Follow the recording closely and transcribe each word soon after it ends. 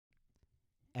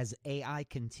As AI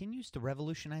continues to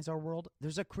revolutionize our world,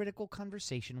 there's a critical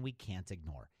conversation we can't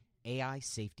ignore: AI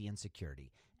safety and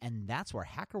security. And that's where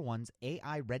HackerOne's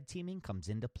AI red teaming comes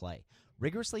into play,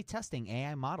 rigorously testing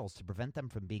AI models to prevent them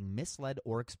from being misled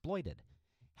or exploited.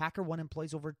 HackerOne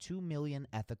employs over 2 million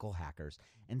ethical hackers,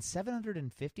 and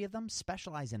 750 of them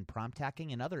specialize in prompt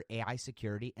hacking and other AI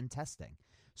security and testing.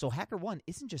 So HackerOne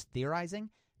isn't just theorizing,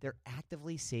 they're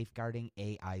actively safeguarding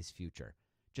AI's future.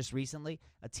 Just recently,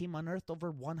 a team unearthed over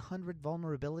 100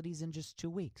 vulnerabilities in just 2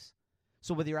 weeks.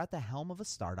 So whether you're at the helm of a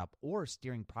startup or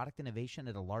steering product innovation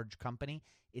at a large company,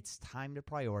 it's time to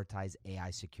prioritize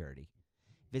AI security.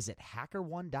 Visit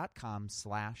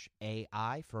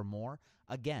hackerone.com/AI for more.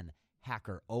 Again,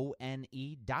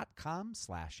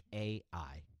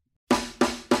 hackerone.com/AI.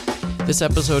 This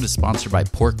episode is sponsored by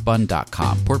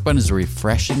porkbun.com. Porkbun is a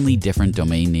refreshingly different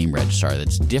domain name registrar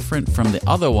that's different from the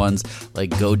other ones like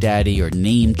GoDaddy or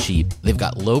Namecheap. They've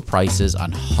got low prices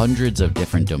on hundreds of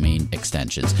different domain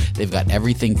extensions. They've got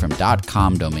everything from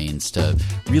 .com domains to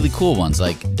really cool ones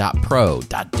like .pro,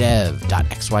 .dev,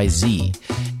 .xyz.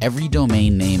 Every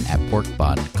domain name at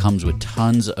Porkbun comes with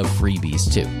tons of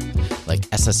freebies too, like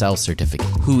SSL certificate,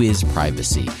 Whois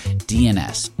privacy,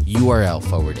 DNS, URL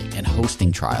forwarding, and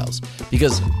hosting trials.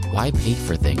 Because why pay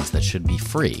for things that should be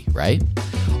free, right?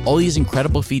 All these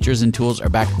incredible features and tools are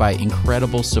backed by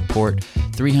incredible support,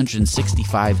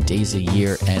 365 days a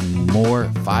year, and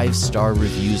more 5-star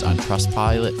reviews on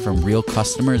Trustpilot from real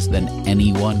customers than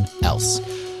anyone else.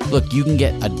 Look, you can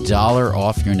get $1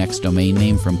 off your next domain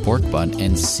name from Porkbun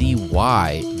and see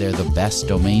why they're the best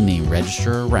domain name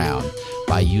registrar around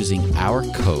by using our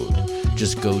code.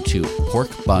 Just go to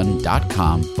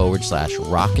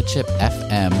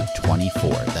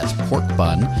porkbun.com/rocketshipfm24. That's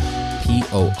porkbun,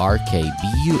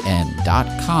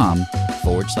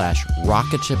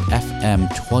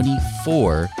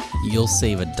 porkbun.com/rocketshipfm24. You'll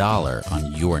save $1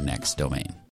 on your next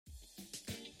domain.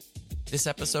 This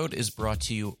episode is brought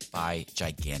to you by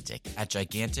Gigantic. At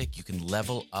Gigantic, you can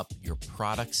level up your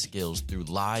product skills through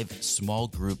live small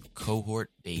group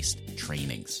cohort-based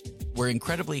trainings. We're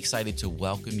incredibly excited to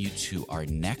welcome you to our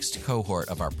next cohort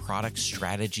of our product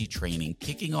strategy training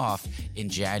kicking off in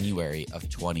January of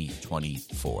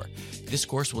 2024. This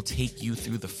course will take you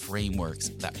through the frameworks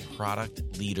that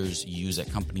product leaders use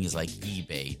at companies like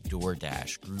eBay,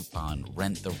 DoorDash, Groupon,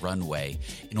 Rent the Runway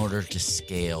in order to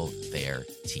scale their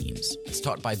teams. It's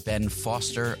taught by Ben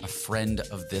Foster, a friend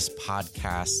of this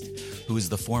podcast, who is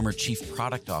the former chief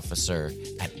product officer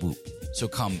at Whoop. So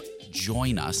come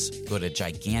join us. Go to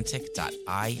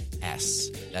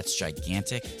gigantic.is. That's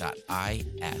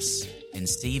gigantic.is. And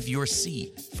save your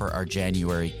seat for our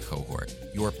January cohort.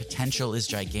 Your potential is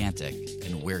gigantic,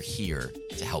 and we're here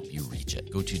to help you reach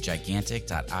it. Go to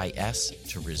gigantic.is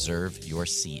to reserve your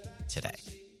seat today.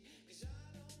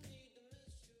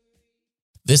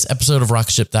 This episode of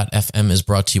Rocketship.fm is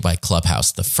brought to you by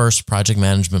Clubhouse, the first project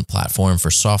management platform for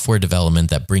software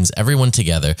development that brings everyone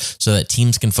together so that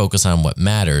teams can focus on what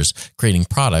matters, creating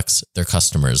products their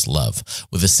customers love.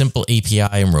 With a simple API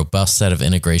and robust set of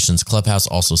integrations, Clubhouse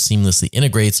also seamlessly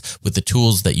integrates with the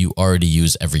tools that you already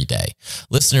use every day.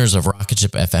 Listeners of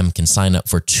Rocketship.fm can sign up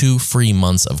for 2 free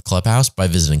months of Clubhouse by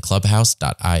visiting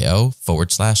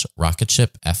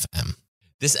clubhouse.io/Rocketship.fm.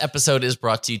 This episode is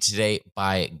brought to you today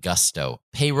by Gusto.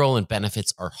 Payroll and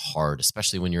benefits are hard,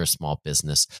 especially when you're a small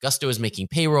business. Gusto is making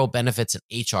payroll, benefits, and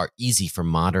HR easy for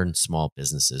modern small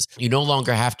businesses. You no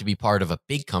longer have to be part of a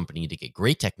big company to get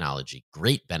great technology,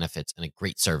 great benefits, and a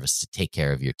great service to take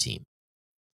care of your team.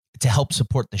 To help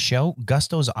support the show,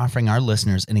 Gusto is offering our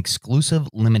listeners an exclusive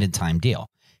limited time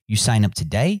deal. You sign up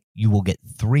today, you will get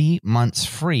 3 months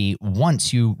free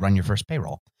once you run your first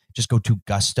payroll. Just go to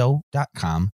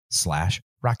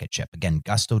gusto.com/rocketship. Again,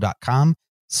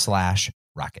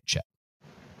 gusto.com/rocketship.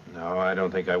 No, I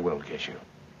don't think I will kiss you.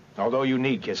 Although you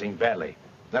need kissing badly.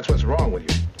 That's what's wrong with you.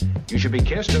 You should be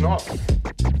kissed and all.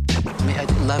 I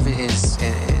mean, love is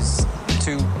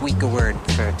too weak a word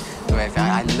for the way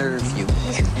I love you.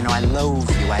 You know, I loathe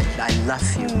you. I love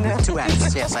you. 2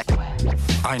 F's, yes.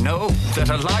 I know that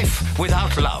a life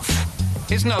without love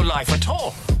is no life at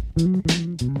all.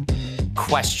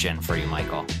 Question for you,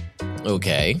 Michael.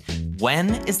 Okay.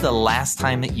 When is the last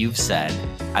time that you've said,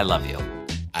 I love you?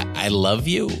 I love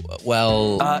you?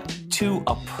 Well... To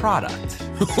a product.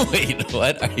 Wait,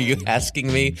 what? Are you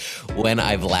asking me when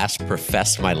I've last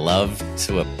professed my love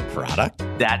to a product?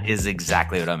 That is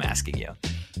exactly what I'm asking you.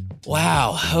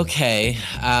 Wow. Okay.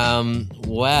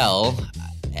 Well,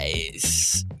 I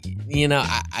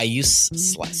use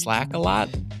Slack a lot.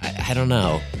 I don't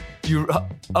know.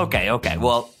 Okay.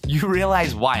 Well, you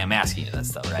realize why I'm asking you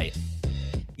this, though, right?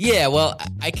 Yeah, well,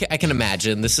 I can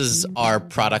imagine. This is our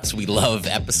products we love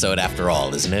episode after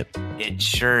all, isn't it? It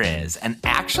sure is. And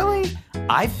actually,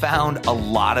 I found a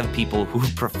lot of people who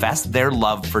profess their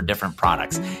love for different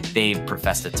products. They've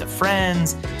professed it to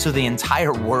friends, to the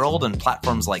entire world, and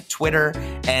platforms like Twitter,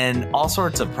 and all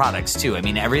sorts of products too. I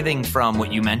mean, everything from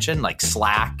what you mentioned, like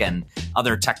Slack and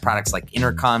other tech products like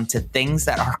Intercom, to things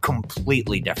that are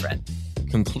completely different.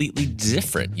 Completely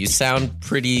different. You sound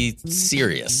pretty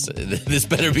serious. This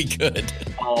better be good.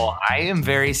 Oh, I am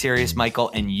very serious, Michael,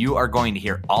 and you are going to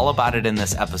hear all about it in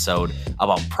this episode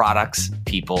about products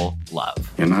people love.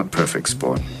 You're not perfect,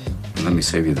 sport. And let me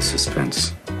save you the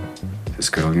suspense. This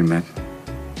girl you met,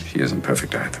 she isn't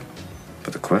perfect either.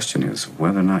 But the question is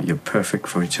whether or not you're perfect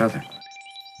for each other.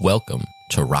 Welcome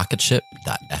to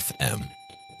Rocketship.fm.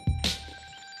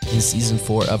 In Season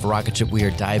 4 of Rocket Ship, we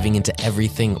are diving into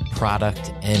everything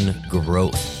product and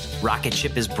growth. Rocket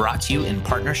Ship is brought to you in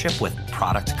partnership with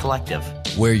Product Collective.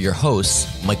 We're your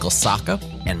hosts, Michael Sacca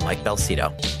and Mike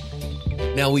Belcito.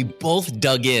 Now, we both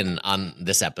dug in on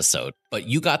this episode, but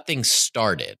you got things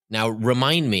started. Now,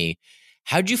 remind me,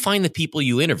 how'd you find the people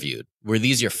you interviewed? Were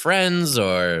these your friends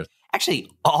or...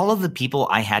 Actually, all of the people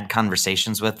I had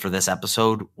conversations with for this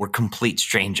episode were complete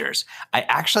strangers. I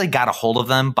actually got a hold of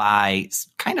them by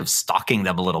kind of stalking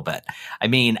them a little bit. I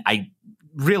mean, I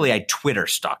Twitter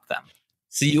stalked them.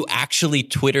 So you actually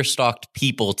Twitter stalked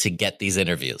people to get these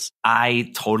interviews?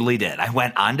 I totally did. I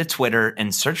went onto Twitter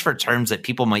and searched for terms that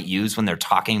people might use when they're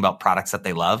talking about products that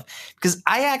they love, because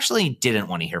I actually didn't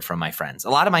want to hear from my friends. A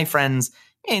lot of my friends,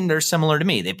 and they're similar to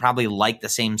me. They probably like the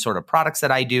same sort of products that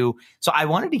I do. So I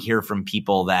wanted to hear from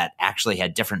people that actually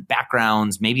had different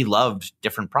backgrounds, maybe loved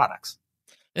different products.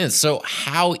 And so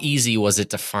how easy was it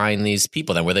to find these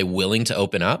people then? Were they willing to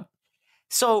open up?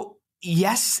 So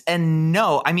yes and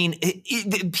no. I mean,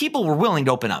 people were willing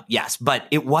to open up, yes, but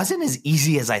it wasn't as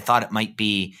easy as I thought it might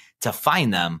be to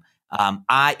find them.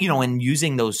 In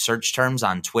using those search terms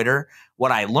on Twitter,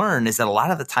 what I learned is that a lot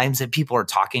of the times that people are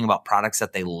talking about products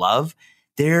that they love,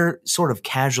 they're sort of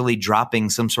casually dropping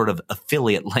some sort of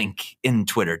affiliate link in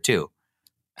Twitter too.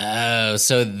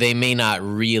 So they may not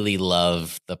really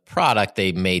love the product.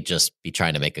 They may just be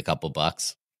trying to make a couple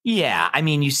bucks. Yeah. I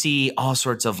mean, you see all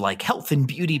sorts of like health and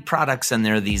beauty products, and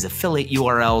there are these affiliate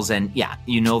URLs, and yeah,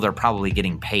 they're probably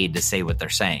getting paid to say what they're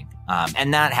saying.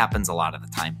 And that happens a lot of the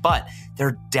time. But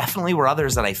there definitely were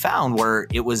others that I found where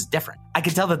it was different. I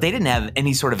could tell that they didn't have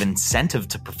any sort of incentive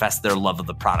to profess their love of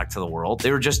the product to the world.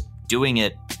 They were just doing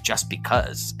it just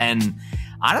because. And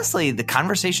honestly, the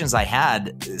conversations I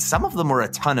had, some of them were a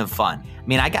ton of fun. I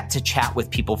mean, I got to chat with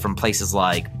people from places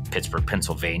like Pittsburgh,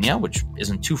 Pennsylvania, which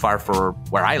isn't too far for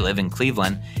where I live in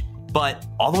Cleveland, but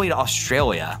all the way to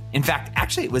Australia. In fact,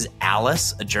 actually, it was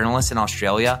Alice, a journalist in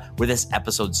Australia, where this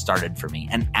episode started for me.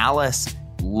 And Alice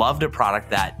loved a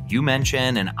product that you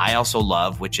mentioned and I also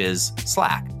love, which is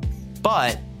Slack.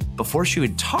 But before she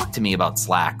would talk to me about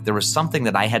Slack, there was something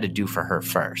that I had to do for her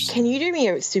first. Can you do me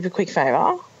a super quick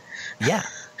favor? Yeah.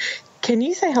 Can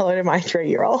you say hello to my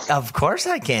 3-year-old? Of course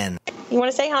I can. You want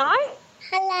to say hi?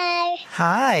 Hello.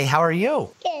 Hi, how are you?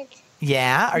 Good.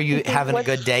 Yeah, are you having a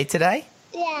good day today?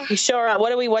 Yeah. You sure are.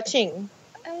 What are we watching?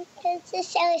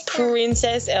 Princess Elsa.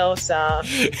 Princess Elsa.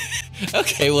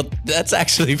 Okay, well, that's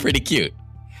actually pretty cute.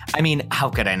 I mean, how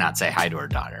could I not say hi to her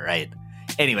daughter, right?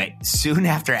 Anyway, soon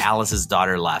after Alice's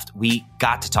daughter left, we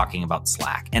got to talking about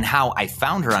Slack and how I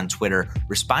found her on Twitter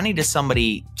responding to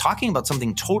somebody talking about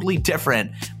something totally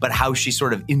different, but how she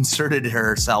sort of inserted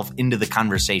herself into the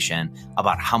conversation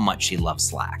about how much she loves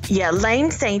Slack. Yeah,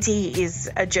 Lane Sainty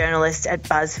is a journalist at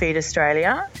BuzzFeed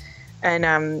Australia,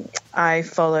 and I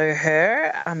follow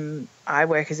her. I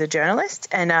work as a journalist,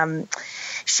 and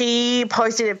she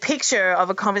posted a picture of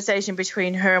a conversation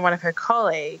between her and one of her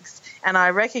colleagues, and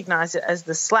I recognized it as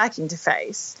the Slack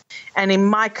interface. And in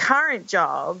my current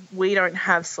job, we don't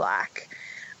have Slack.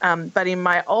 But in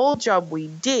my old job, we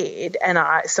did. And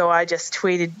so I just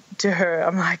tweeted to her,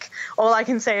 I'm like, all I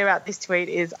can say about this tweet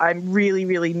is I really,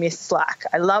 really miss Slack.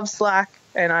 I love Slack,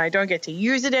 and I don't get to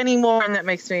use it anymore, and that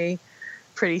makes me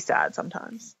pretty sad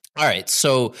sometimes. All right.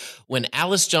 So when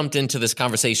Alice jumped into this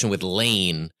conversation with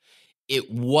Lane, it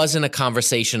wasn't a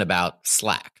conversation about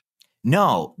Slack.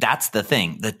 No, that's the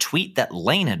thing. The tweet that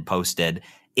Lane had posted,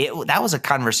 that was a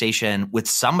conversation with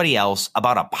somebody else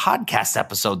about a podcast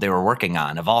episode they were working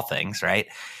on, of all things, right?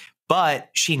 But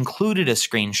she included a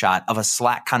screenshot of a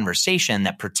Slack conversation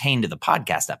that pertained to the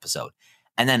podcast episode.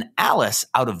 And then Alice,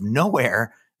 out of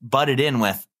nowhere, butted in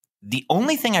with, the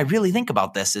only thing I really think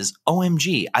about this is,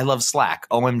 OMG, I love Slack.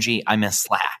 OMG, I miss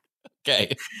Slack.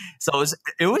 Okay. So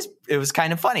it was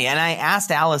kind of funny. And I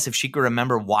asked Alice if she could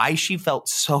remember why she felt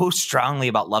so strongly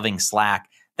about loving Slack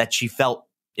that she felt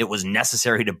it was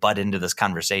necessary to butt into this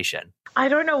conversation. I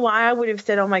don't know why I would have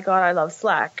said, oh my God, I love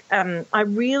Slack. I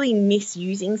really miss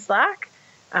using Slack.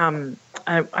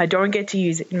 I don't get to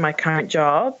use it in my current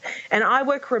job, and I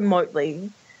work remotely.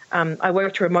 I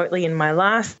worked remotely in my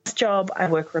last job. I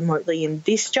work remotely in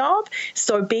this job.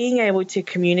 So being able to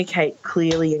communicate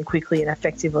clearly and quickly and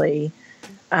effectively,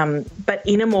 but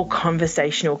in a more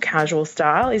conversational, casual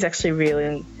style is actually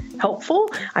really helpful.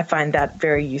 I find that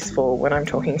very useful when I'm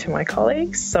talking to my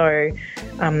colleagues. So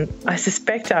I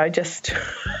suspect I just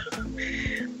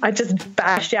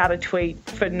bashed out a tweet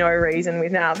for no reason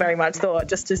without very much thought,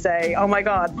 just to say, oh my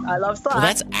God, I love Slack. Well,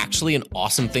 that's actually an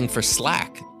awesome thing for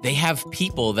Slack. They have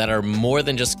people that are more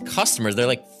than just customers. They're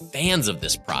like fans of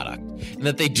this product, and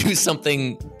that they do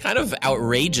something kind of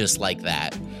outrageous like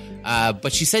that.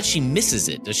 But she said she misses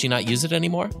it. Does she not use it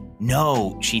anymore?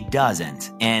 No, she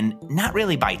doesn't. And not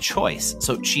really by choice.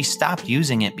 So she stopped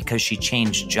using it because she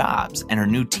changed jobs, and her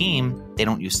new team, they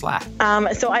don't use Slack.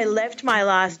 So I left my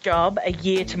last job a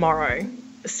year tomorrow.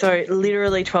 So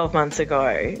literally 12 months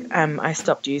ago, I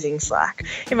stopped using Slack.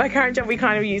 In my current job, we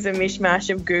kind of use a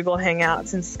mishmash of Google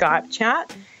Hangouts and Skype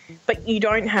chat, but you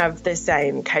don't have the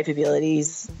same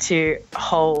capabilities to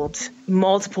hold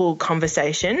multiple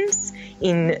conversations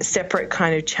in separate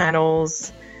kind of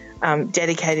channels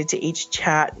dedicated to each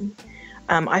chat.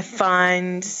 I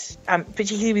find,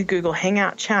 particularly with Google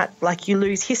Hangout chat, like you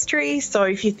lose history. So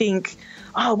if you think,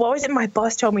 oh, what was it my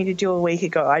boss told me to do a week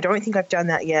ago? I don't think I've done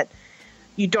that yet.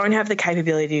 You don't have the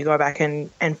capability to go back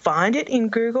and find it in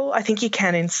Google. I think you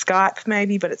can in Skype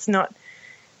maybe, but it's not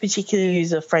particularly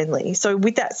user-friendly. So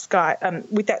with that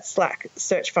Slack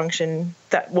search function,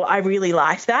 I really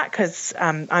liked that because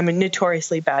I'm a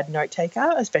notoriously bad note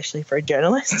taker, especially for a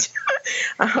journalist.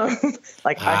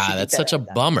 That's such a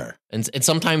bummer. And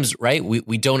sometimes, right,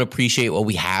 we don't appreciate what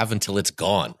we have until it's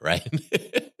gone, right?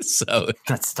 So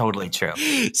that's totally true.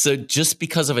 So just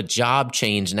because of a job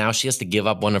change, now she has to give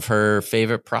up one of her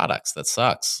favorite products. That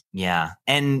sucks. Yeah.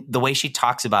 And the way she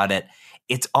talks about it,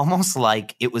 it's almost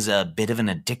like it was a bit of an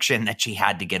addiction that she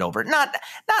had to get over. Not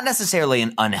necessarily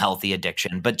an unhealthy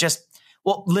addiction, but just,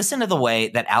 well, listen to the way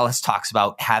that Alice talks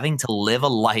about having to live a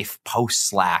life post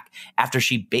Slack after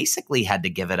she basically had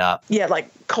to give it up. Yeah, like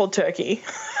cold turkey.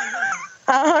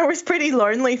 I was pretty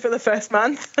lonely for the first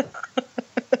month.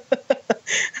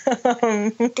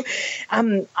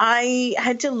 I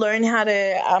had to learn how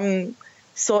to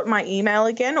sort my email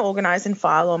again, organize and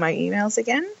file all my emails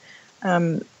again.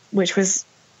 Which was,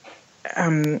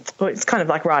 it's kind of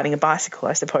like riding a bicycle,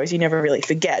 I suppose. You never really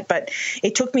forget. But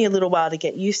it took me a little while to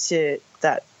get used to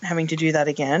that, having to do that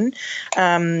again.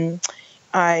 Like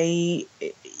I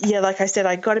said,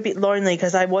 I got a bit lonely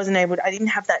because I didn't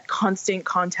have that constant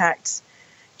contact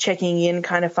checking in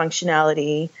kind of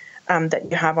functionality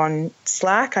that you have on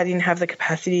Slack. I didn't have the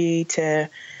capacity to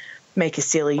make a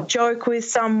silly joke with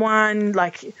someone.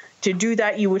 Like, to do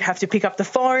that, you would have to pick up the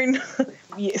phone.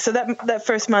 So that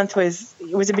first month was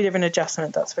a bit of an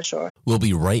adjustment, that's for sure. We'll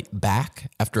be right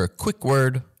back after a quick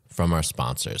word from our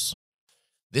sponsors.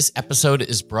 This episode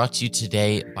is brought to you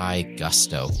today by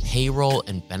Gusto. Payroll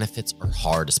and benefits are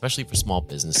hard, especially for small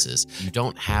businesses. You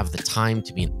don't have the time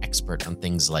to be an expert on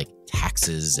things like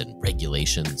taxes and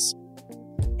regulations.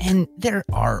 And there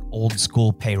are old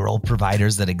school payroll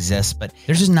providers that exist, but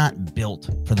they're just not built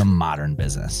for the modern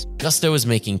business. Gusto is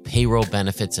making payroll,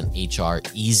 benefits, and HR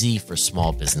easy for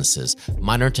small businesses.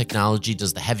 Modern technology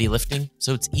does the heavy lifting,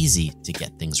 so it's easy to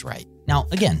get things right. Now,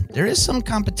 again, there is some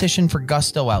competition for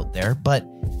Gusto out there, but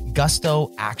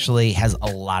Gusto actually has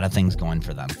a lot of things going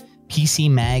for them.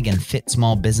 PC Mag and Fit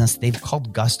Small Business, they've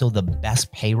called Gusto the best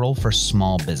payroll for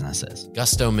small businesses.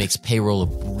 Gusto makes payroll a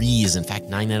breeze. In fact,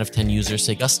 9 out of 10 users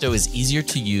say Gusto is easier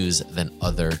to use than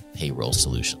other payroll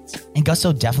solutions. And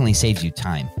Gusto definitely saves you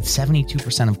time.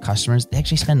 72% of customers, they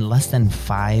actually spend less than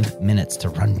 5 minutes to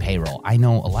run payroll. I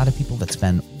know a lot of people that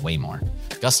spend way more.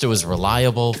 Gusto is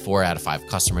reliable. 4 out of 5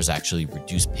 customers actually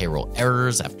reduce payroll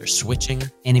errors after switching.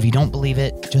 And if you don't believe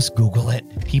it, just Google it.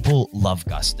 People love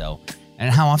Gusto. And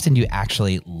how often do you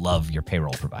actually love your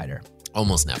payroll provider?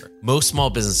 Almost never. Most small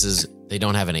businesses, they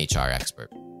don't have an HR expert,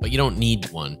 but you don't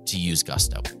need one to use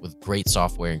Gusto. With great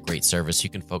software and great service, you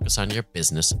can focus on your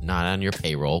business, not on your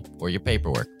payroll or your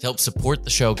paperwork. To help support the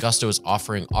show, Gusto is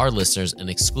offering our listeners an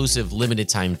exclusive limited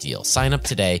time deal. Sign up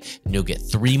today and you'll get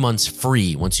 3 months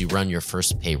free once you run your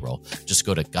first payroll. Just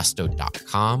go to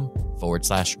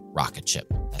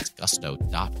gusto.com/rocketship. That's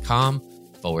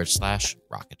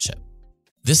gusto.com/rocketship.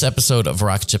 This episode of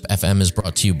Rocketship FM is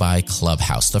brought to you by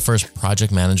Clubhouse, the first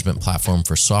project management platform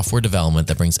for software development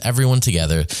that brings everyone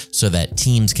together so that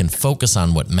teams can focus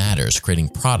on what matters, creating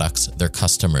products their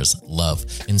customers love.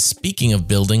 And speaking of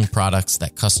building products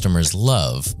that customers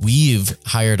love, we've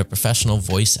hired a professional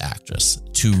voice actress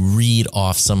to read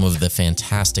off some of the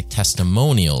fantastic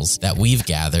testimonials that we've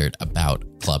gathered about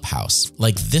Clubhouse,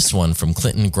 like this one from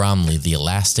Clinton Gromley, the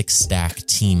Elastic Stack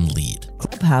team lead.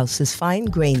 Clubhouse is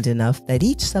fine-grained enough that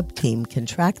each sub-team can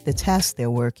track the task they're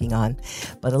working on,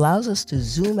 but allows us to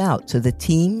zoom out to the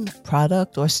team,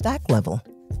 product, or stack level.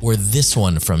 Or this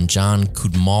one from John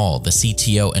Kudmal, the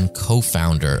CTO and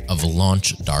co-founder of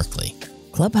Launch Darkly.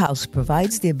 Clubhouse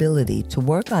provides the ability to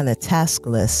work on a task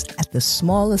list at the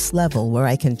smallest level where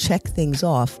I can check things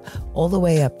off all the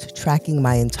way up to tracking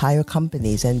my entire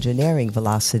company's engineering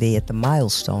velocity at the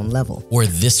milestone level. Or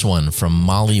this one from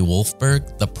Molly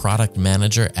Wolfberg, the product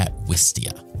manager at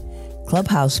Wistia.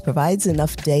 Clubhouse provides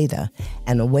enough data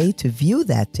and a way to view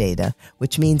that data,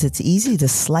 which means it's easy to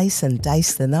slice and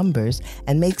dice the numbers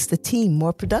and makes the team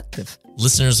more productive.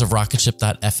 Listeners of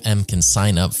Rocketship.fm can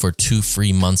sign up for 2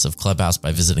 free months of Clubhouse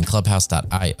by visiting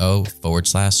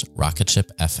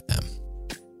clubhouse.io/RocketshipFM.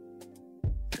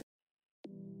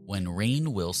 When Rainn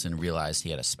Wilson realized he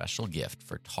had a special gift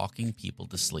for talking people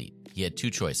to sleep, he had 2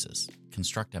 choices: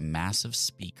 construct a massive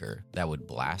speaker that would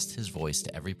blast his voice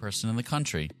to every person in the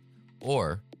country,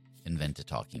 or invent a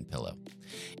talking pillow.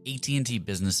 AT&T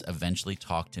Business eventually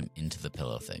talked him into the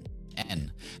pillow thing.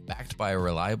 And, backed by a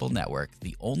reliable network,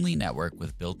 the only network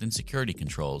with built-in security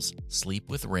controls, Sleep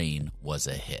with Rainn was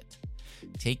a hit.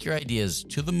 Take your ideas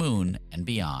to the moon and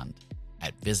beyond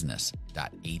at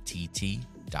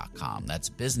business.att.com. That's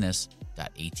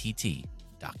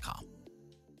business.att.com.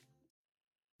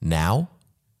 Now,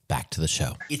 back to the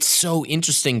show. It's so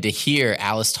interesting to hear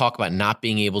Alice talk about not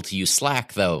being able to use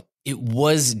Slack, though. It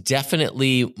was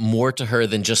definitely more to her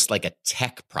than just like a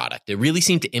tech product. It really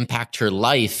seemed to impact her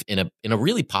life in a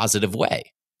really positive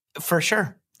way. For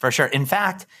sure. In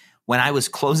fact, when I was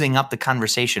closing up the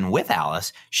conversation with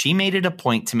Alice, she made it a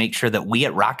point to make sure that we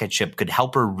at Rocketship could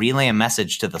help her relay a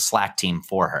message to the Slack team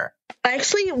for her. I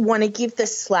actually want to give the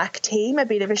Slack team a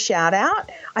bit of a shout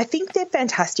out. I think they're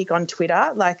fantastic on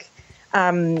Twitter. Like,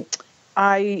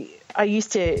 I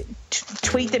used to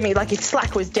tweet them, like if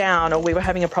Slack was down or we were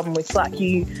having a problem with Slack,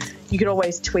 you could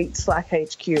always tweet Slack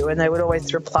HQ and they would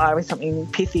always reply with something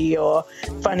pithy or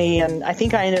funny. And I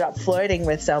think I ended up flirting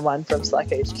with someone from Slack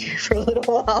HQ for a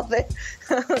little while there.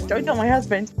 Don't tell my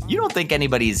husband. You don't think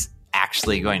anybody's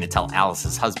actually going to tell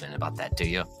Alice's husband about that, do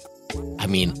you? I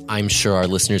mean, I'm sure our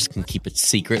listeners can keep it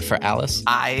secret for Alice.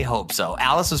 I hope so.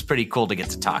 Alice was pretty cool to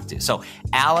get to talk to. So,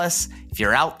 Alice, if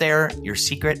you're out there, your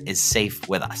secret is safe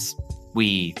with us.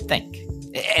 We think.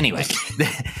 Anyway,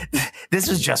 this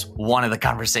was just one of the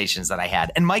conversations that I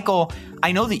had. And Michael,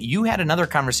 I know that you had another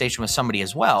conversation with somebody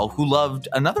as well who loved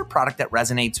another product that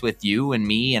resonates with you and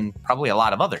me and probably a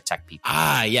lot of other tech people.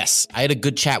 Ah, yes. I had a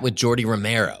good chat with Jordi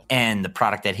Romero. And the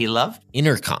product that he loved?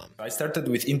 Intercom. I started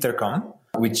with Intercom,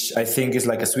 which I think is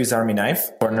like a Swiss Army knife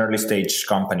for an early stage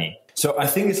company. So I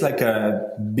think it's like a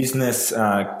business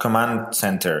command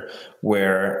center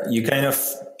where you kind of,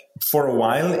 for a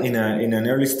while in an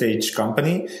early stage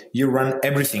company, you run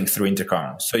everything through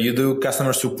Intercom. So you do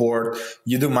customer support,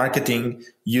 you do marketing,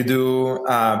 you do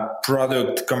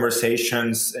product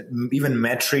conversations, even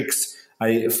metrics.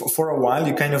 For a while,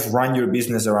 you kind of run your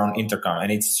business around Intercom,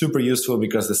 and it's super useful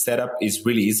because the setup is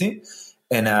really easy.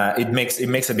 And it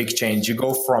makes a big change. You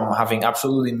go from having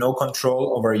absolutely no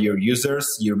control over your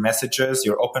users, your messages,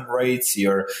 your open rates,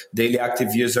 your daily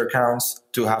active user counts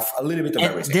to have a little bit of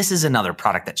everything. This is another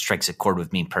product that strikes a chord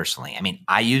with me personally. I mean,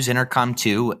 I use Intercom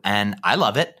too, and I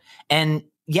love it. And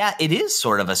yeah, it is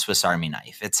sort of a Swiss Army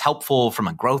knife. It's helpful from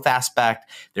a growth aspect.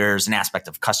 There's an aspect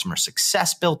of customer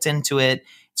success built into it.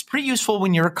 It's pretty useful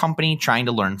when you're a company trying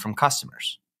to learn from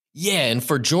customers. Yeah, and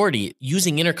for Jordi,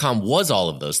 using Intercom was all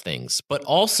of those things, but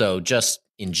also just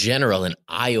in general an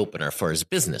eye-opener for his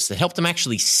business. It helped him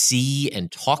actually see and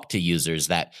talk to users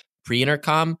that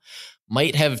pre-Intercom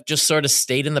might have just sort of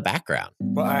stayed in the background.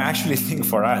 Well, I actually think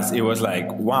for us, it was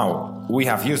like, wow, we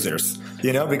have users,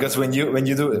 because when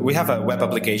you do, we have a web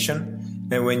application.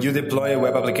 And when you deploy a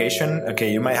web application,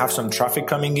 okay, you might have some traffic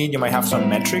coming in, you might have some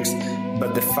metrics,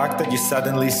 but the fact that you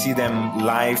suddenly see them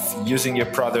live, using your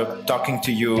product, talking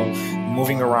to you,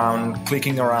 moving around,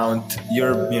 clicking around,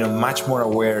 you're much more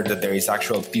aware that there is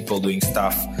actual people doing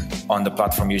stuff on the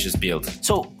platform you just built.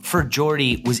 So for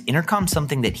Jordi, was Intercom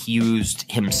something that he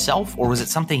used himself, or was it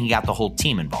something he got the whole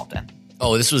team involved in?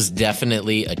 Oh, this was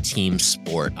definitely a team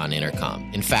sport on Intercom.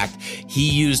 In fact, he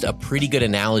used a pretty good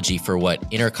analogy for what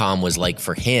Intercom was like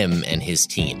for him and his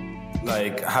team.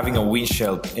 Like having a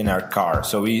windshield in our car.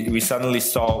 So we suddenly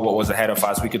saw what was ahead of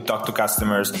us. We could talk to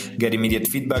customers, get immediate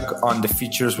feedback on the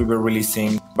features we were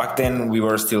releasing. Back then, we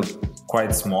were still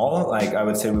quite small. Like I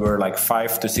would say we were like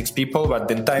 5 to 6 people, but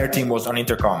the entire team was on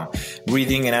Intercom,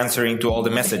 reading and answering to all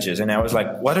the messages. And I was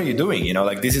like, what are you doing? You know,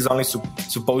 like this is only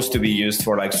supposed to be used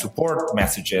for like support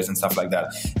messages and stuff like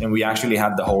that. And we actually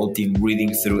had the whole team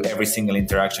reading through every single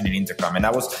interaction in Intercom. And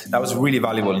that was really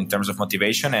valuable in terms of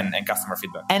motivation and customer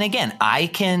feedback. And again, I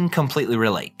can completely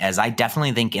relate, as I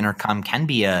definitely think Intercom can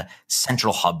be a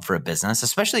central hub for a business,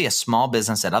 especially a small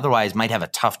business that otherwise might have a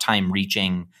tough time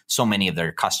reaching so many of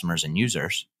their customers and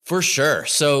users. For sure.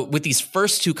 So with these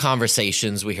first 2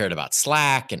 conversations, we heard about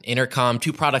Slack and Intercom,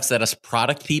 2 products that us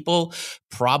product people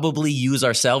probably use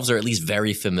ourselves or at least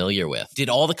very familiar with. Did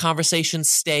all the conversations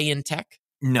stay in tech?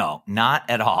 No, not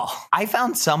at all. I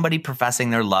found somebody professing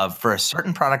their love for a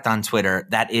certain product on Twitter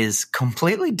that is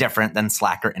completely different than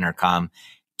Slack or Intercom.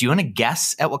 Do you want to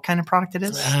guess at what kind of product it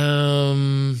is?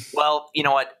 Well, you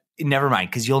know what? Never mind,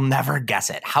 because you'll never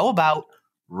guess it. How about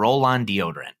roll-on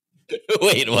deodorant?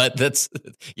 Wait, what?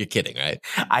 You're kidding, right?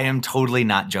 I am totally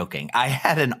not joking. I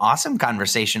had an awesome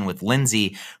conversation with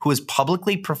Lindsay, who is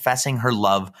publicly professing her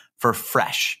love for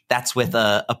Fresh. That's with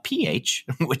a PH,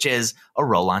 which is a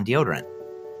roll-on deodorant.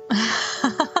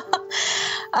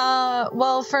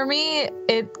 Well, for me,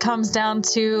 it comes down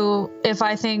to if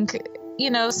I think,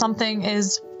 something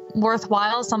is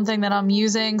worthwhile, something that I'm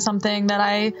using, something that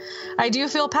I do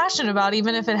feel passionate about,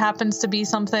 even if it happens to be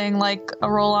something like a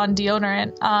roll-on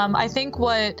deodorant. I think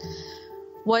what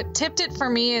tipped it for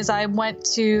me is I went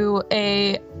to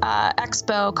a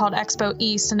expo called Expo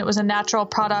East, and it was a natural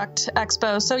product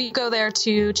expo. So you go there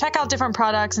to check out different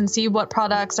products and see what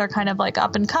products are kind of like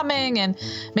up and coming and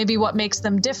maybe what makes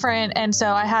them different. And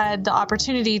so I had the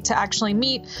opportunity to actually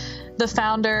meet the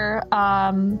founder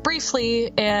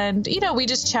briefly, and we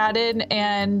just chatted,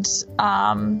 and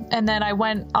then I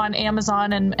went on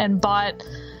Amazon and bought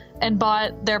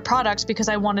their product because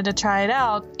I wanted to try it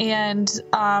out. And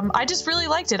I just really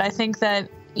liked it. I think that,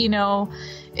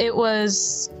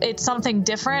 it's something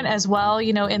different as well,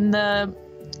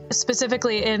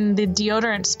 specifically in the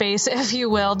deodorant space, if you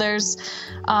will. There's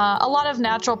a lot of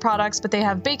natural products, but they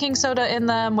have baking soda in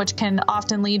them, which can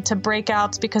often lead to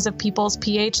breakouts because of people's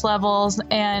pH levels.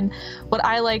 And what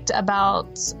I liked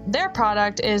about their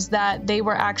product is that they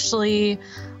were actually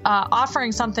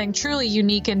offering something truly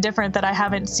unique and different that I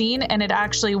haven't seen, and it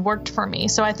actually worked for me.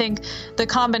 So I think the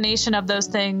combination of those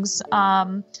things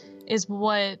is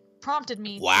what prompted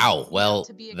me. Wow. Well,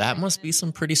 that must be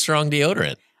some pretty strong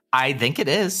deodorant. I think it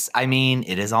is. I mean,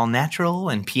 it is all natural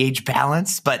and pH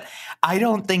balanced, but I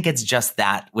don't think it's just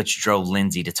that which drove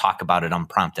Lindsay to talk about it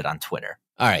unprompted on Twitter.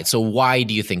 All right. So why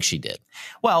do you think she did?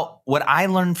 Well, what I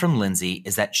learned from Lindsay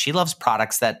is that she loves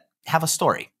products that have a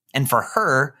story. And for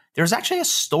her, there's actually a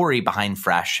story behind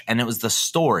Fresh, and it was the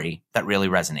story that really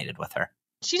resonated with her.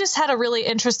 She just had a really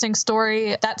interesting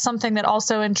story. That's something that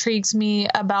also intrigues me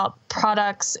about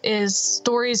products is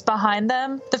stories behind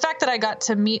them. The fact that I got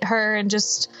to meet her and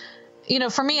just,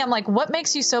 for me, I'm like, what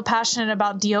makes you so passionate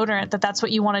about deodorant that that's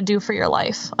what you want to do for your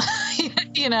life?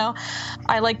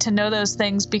 I like to know those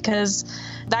things because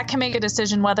that can make a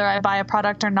decision whether I buy a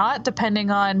product or not, depending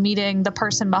on meeting the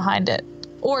person behind it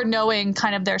or knowing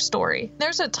kind of their story.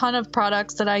 There's a ton of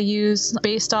products that I use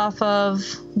based off of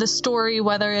the story,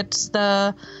 whether it's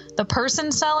the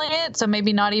person selling it, so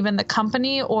maybe not even the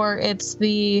company, or it's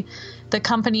the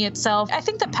company itself. I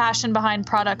think the passion behind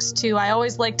products too, I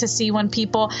always like to see when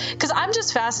people, because I'm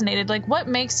just fascinated, like what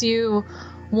makes you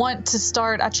want to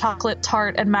start a chocolate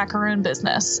tart and macaroon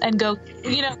business and go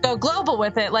global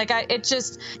with it? Like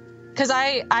because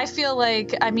I feel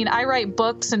like, I write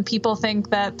books and people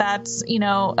think that that's,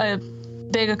 a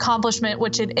big accomplishment,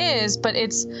 which it is, but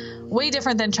it's way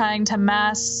different than trying to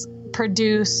mass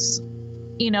produce,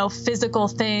 physical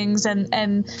things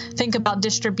and think about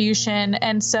distribution.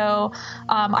 And so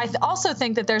I also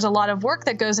think that there's a lot of work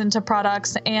that goes into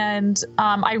products, and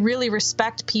I really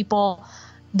respect people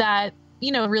that,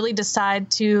 really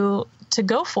decide to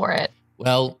go for it.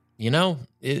 Well,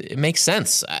 it makes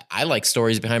sense. I like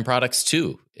stories behind products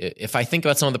too. If I think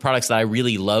about some of the products that I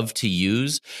really love to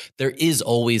use, there is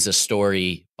always a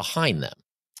story behind them.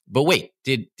 But wait,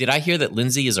 did I hear that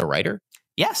Lindsay is a writer?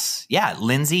 Yes. Yeah.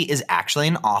 Lindsay is actually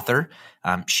an author.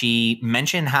 She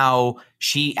mentioned how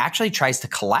she actually tries to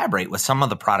collaborate with some of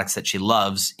the products that she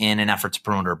loves in an effort to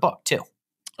promote her book too.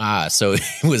 So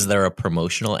was there a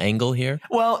promotional angle here?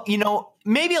 Well,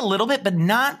 maybe a little bit, but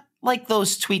not like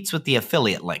those tweets with the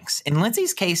affiliate links. In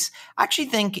Lindsay's case, I actually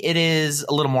think it is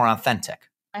a little more authentic.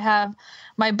 I have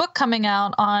my book coming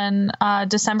out on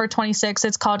December 26th.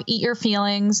 It's called Eat Your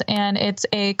Feelings, and it's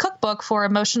a cookbook for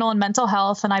emotional and mental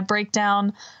health. And I break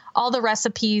down all the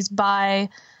recipes by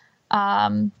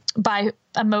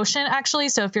emotion, actually.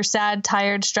 So if you're sad,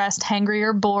 tired, stressed, hangry,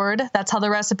 or bored, that's how the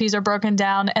recipes are broken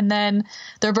down. And then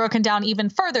they're broken down even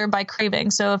further by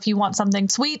craving. So if you want something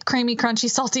sweet, creamy, crunchy,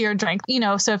 salty, or drink,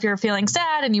 so if you're feeling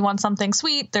sad and you want something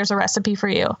sweet, there's a recipe for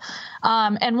you.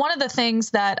 And one of the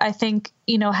things that I think,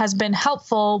 has been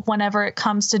helpful whenever it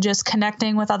comes to just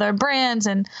connecting with other brands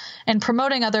and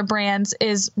promoting other brands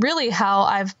is really how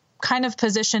I've kind of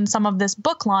positioned some of this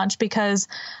book launch, because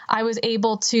I was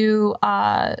able to,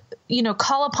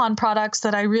 call upon products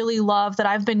that I really love, that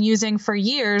I've been using for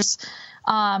years,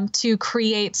 to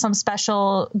create some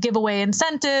special giveaway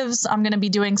incentives. I'm going to be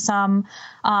doing some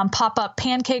pop-up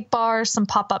pancake bars, some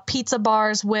pop-up pizza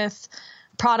bars with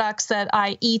products that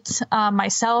I eat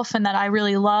myself and that I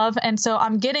really love. And so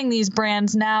I'm getting these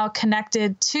brands now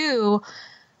connected to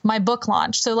my book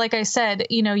launch. So like I said,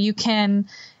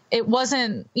 it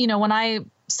wasn't, when I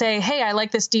say, hey, I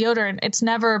like this deodorant, it's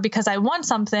never because I want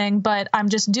something, but I'm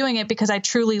just doing it because I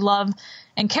truly love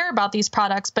and care about these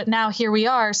products. But now here we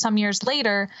are some years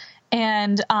later,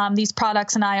 and these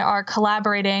products and I are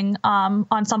collaborating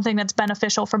on something that's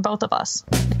beneficial for both of us.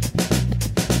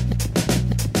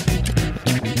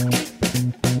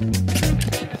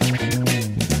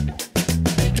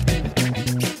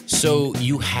 So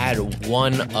you had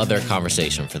one other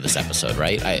conversation for this episode,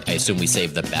 right? I assume we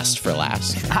saved the best for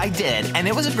last. I did, and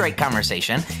it was a great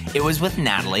conversation. It was with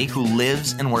Natalie, who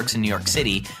lives and works in New York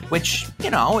City, which,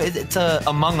 it's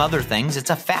among other things,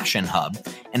 it's a fashion hub.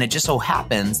 And it just so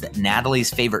happens that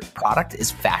Natalie's favorite product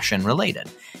is fashion related.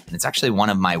 And it's actually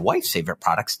one of my wife's favorite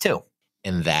products too.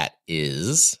 And that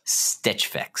is? Stitch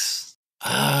Fix.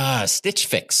 Ah, Stitch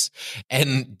Fix.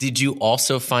 And did you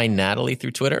also find Natalie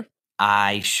through Twitter?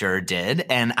 I sure did.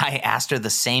 And I asked her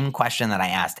the same question that I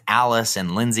asked Alice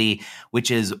and Lindsay, which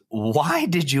is, why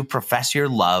did you profess your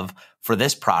love for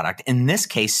this product, in this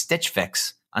case, Stitch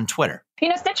Fix, on Twitter?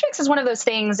 Stitch Fix is one of those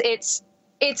things.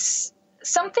 It's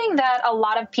something that a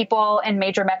lot of people in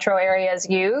major metro areas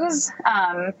use.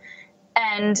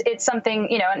 And it's something,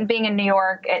 and being in New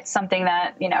York, it's something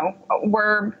that,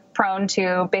 we're prone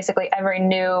to basically every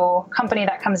new company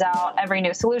that comes out, every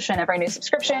new solution, every new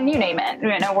subscription, you name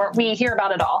it. We hear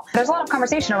about it all. There's a lot of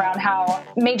conversation around how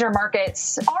major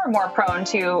markets are more prone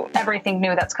to everything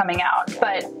new that's coming out.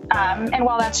 But, and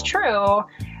while that's true,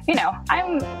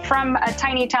 I'm from a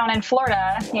tiny town in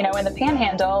Florida, in the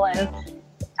Panhandle, and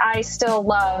I still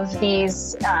love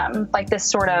these, this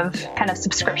sort of kind of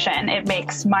subscription. It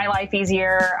makes my life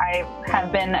easier. I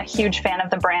have been a huge fan of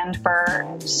the brand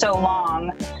for so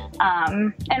long.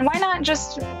 And why not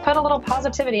just put a little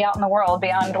positivity out in the world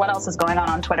beyond what else is going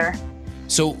on Twitter?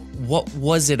 So what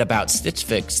was it about Stitch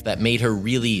Fix that made her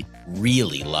really,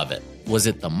 really love it? Was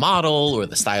it the model or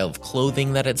the style of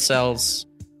clothing that it sells?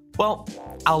 Well,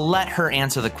 I'll let her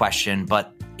answer the question,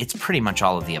 but it's pretty much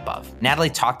all of the above. Natalie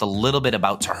talked a little bit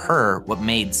about, to her, what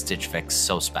made Stitch Fix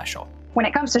so special. When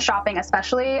it comes to shopping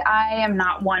especially, I am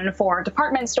not one for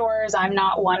department stores. I'm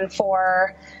not one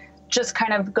for just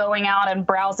kind of going out and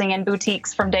browsing in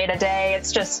boutiques from day to day.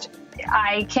 It's just,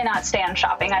 I cannot stand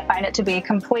shopping. I find it to be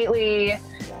completely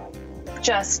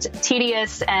just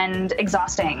tedious and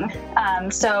exhausting.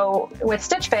 So with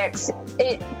Stitch Fix,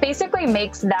 it basically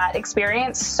makes that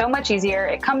experience so much easier.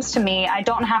 It comes to me. I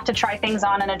don't have to try things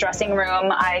on in a dressing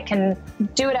room. I can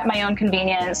do it at my own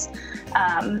convenience.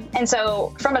 And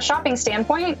so from a shopping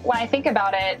standpoint, when I think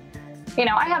about it,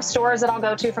 I have stores that I'll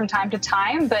go to from time to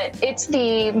time, but it's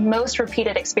the most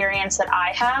repeated experience that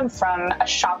I have from a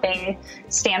shopping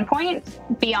standpoint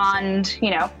beyond,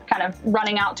 kind of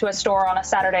running out to a store on a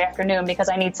Saturday afternoon because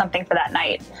I need something for that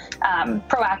night.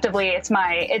 Proactively,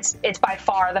 it's by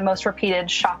far the most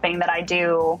repeated shopping that I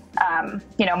do,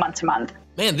 month to month.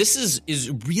 Man, this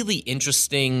is really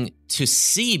interesting to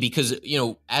see because,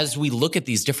 as we look at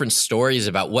these different stories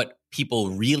about what people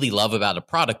really love about a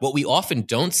product, what we often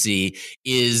don't see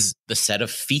is the set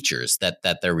of features that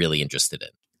they're really interested in.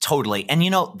 Totally. And,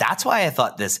 that's why I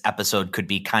thought this episode could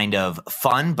be kind of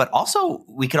fun, but also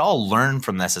we could all learn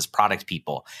from this as product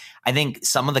people. I think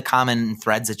some of the common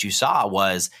threads that you saw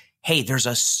was, hey, there's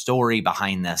a story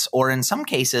behind this. Or in some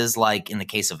cases, like in the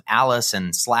case of Alice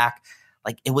and Slack,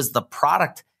 like it was the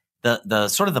product, the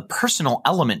sort of the personal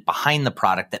element behind the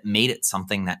product that made it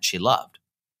something that she loved.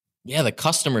 Yeah, the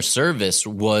customer service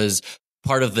was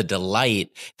part of the delight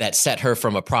that set her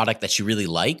from a product that she really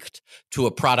liked to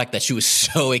a product that she was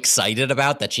so excited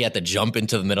about that she had to jump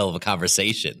into the middle of a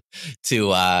conversation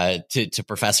to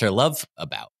profess her love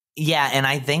about. Yeah, and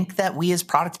I think that we as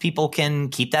product people can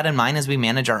keep that in mind as we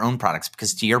manage our own products,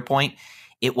 because to your point,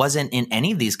 it wasn't in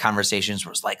any of these conversations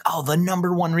where it's like, oh, the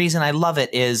number one reason I love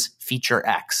it is feature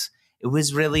X. It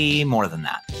was really more than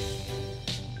that.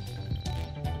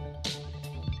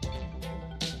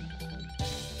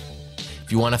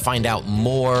 If you want to find out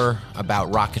more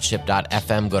about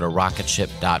rocketship.fm, go to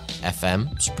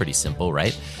rocketship.fm. It's pretty simple,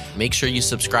 right? Make sure you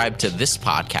subscribe to this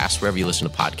podcast wherever you listen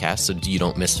to podcasts so you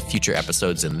don't miss future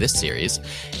episodes in this series.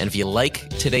 And if you like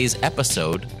today's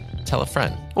episode, tell a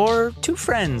friend. Or two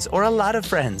friends, or a lot of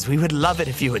friends. We would love it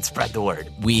if you would spread the word.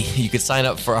 You could sign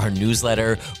up for our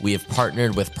newsletter. We have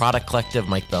partnered with Product Collective,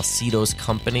 Mike Belsito's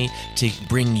company, to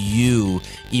bring you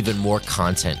even more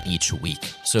content each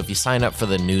week. So if you sign up for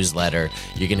the newsletter,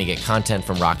 you're going to get content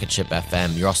from Rocket Ship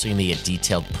FM. You're also going to get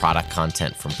detailed product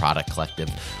content from Product Collective,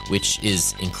 which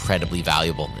is incredibly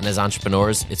valuable. And as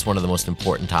entrepreneurs, it's one of the most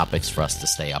important topics for us to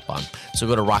stay up on. So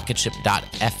go to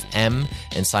rocketship.fm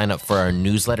and sign up for our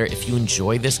newsletter. If you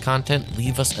enjoy this content,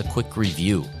 leave us a quick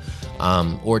review,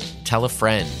 or tell a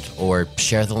friend, or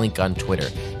share the link on Twitter.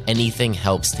 Anything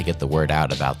helps to get the word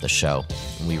out about the show,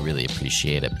 and we really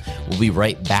appreciate it. We'll be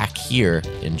right back here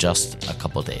in just a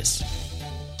couple days.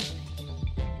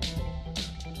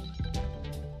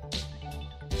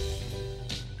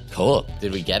 Cool.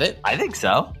 Did we get it? I think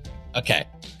so. Okay,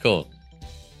 cool.